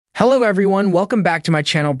Hello everyone, welcome back to my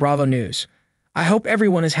channel Bravo News. I hope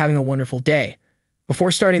everyone is having a wonderful day.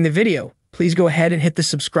 Before starting the video, please go ahead and hit the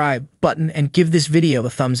subscribe button and give this video a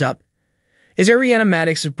thumbs up. Is Ariana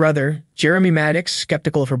Madix's brother, Jeremy Madix,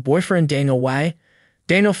 skeptical of her boyfriend Daniel Y?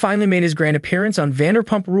 Daniel finally made his grand appearance on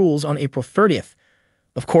Vanderpump Rules on April 30th.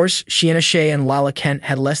 Of course, Ariana Shea and Lala Kent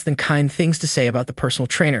had less than kind things to say about the personal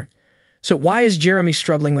trainer. So why is Jeremy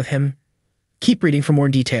struggling with him? Keep reading for more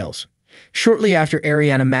details. Shortly after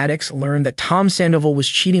Ariana Madix learned that Tom Sandoval was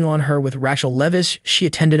cheating on her with Rachel Leviss, she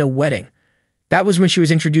attended a wedding. That was when she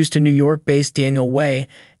was introduced to New York-based Daniel Way,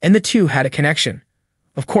 and the two had a connection.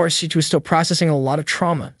 Of course, she was still processing a lot of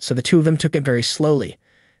trauma, so the two of them took it very slowly.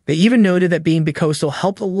 They even noted that being bicoastal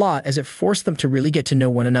helped a lot as it forced them to really get to know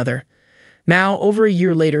one another. Now, over a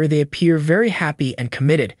year later, they appear very happy and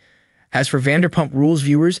committed. As for Vanderpump Rules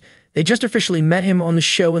viewers, they just officially met him on the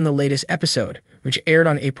show in the latest episode, which aired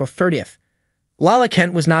on April 30th. Lala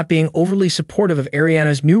Kent was not being overly supportive of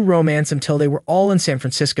Ariana's new romance until they were all in San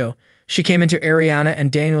Francisco. She came into Ariana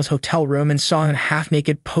and Daniel's hotel room and saw him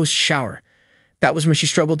half-naked post-shower. That was when she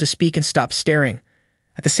struggled to speak and stopped staring.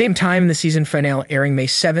 At the same time, in the season finale airing May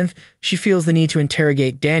 7th, she feels the need to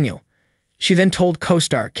interrogate Daniel. She then told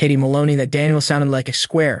co-star Katie Maloney that Daniel sounded like a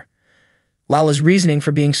square. Lala's reasoning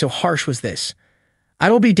for being so harsh was this: "I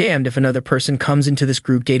will be damned if another person comes into this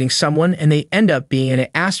group dating someone and they end up being in an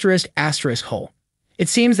 *** hole." It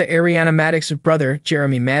seems that Ariana Madix's brother,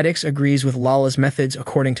 Jeremy Madix, agrees with Lala's methods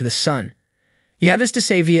according to The Sun. He had this to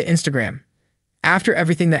say via Instagram: "After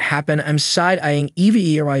everything that happened, I'm side-eyeing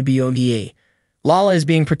Eva. Lala is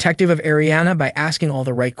being protective of Ariana by asking all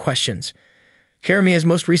the right questions." Jeremy has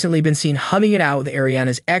most recently been seen humming it out with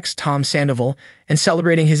Ariana's ex, Tom Sandoval, and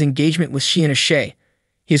celebrating his engagement with Ariana Shea.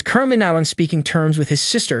 He is currently now on speaking terms with his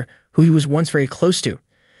sister, who he was once very close to.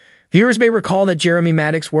 Viewers may recall that Jeremy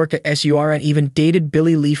Madix worked at SUR and even dated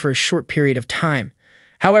Billy Lee for a short period of time.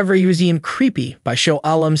 However, he was deemed creepy by show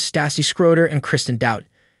alums Stassi Schroeder and Kristen Dout.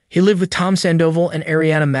 He lived with Tom Sandoval and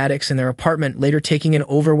Ariana Madix in their apartment, later taking it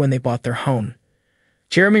over when they bought their home.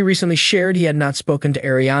 Jeremy recently shared he had not spoken to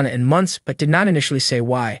Ariana in months, but did not initially say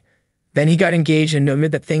why. Then he got engaged and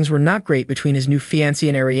noted that things were not great between his new fiancée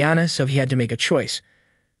and Ariana, so he had to make a choice.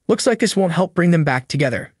 Looks like this won't help bring them back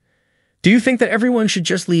together. Do you think that everyone should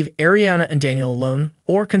just leave Ariana and Daniel alone,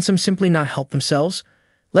 or can some simply not help themselves?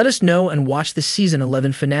 Let us know and watch the Season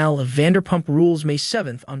 11 finale of Vanderpump Rules May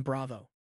 7th on Bravo.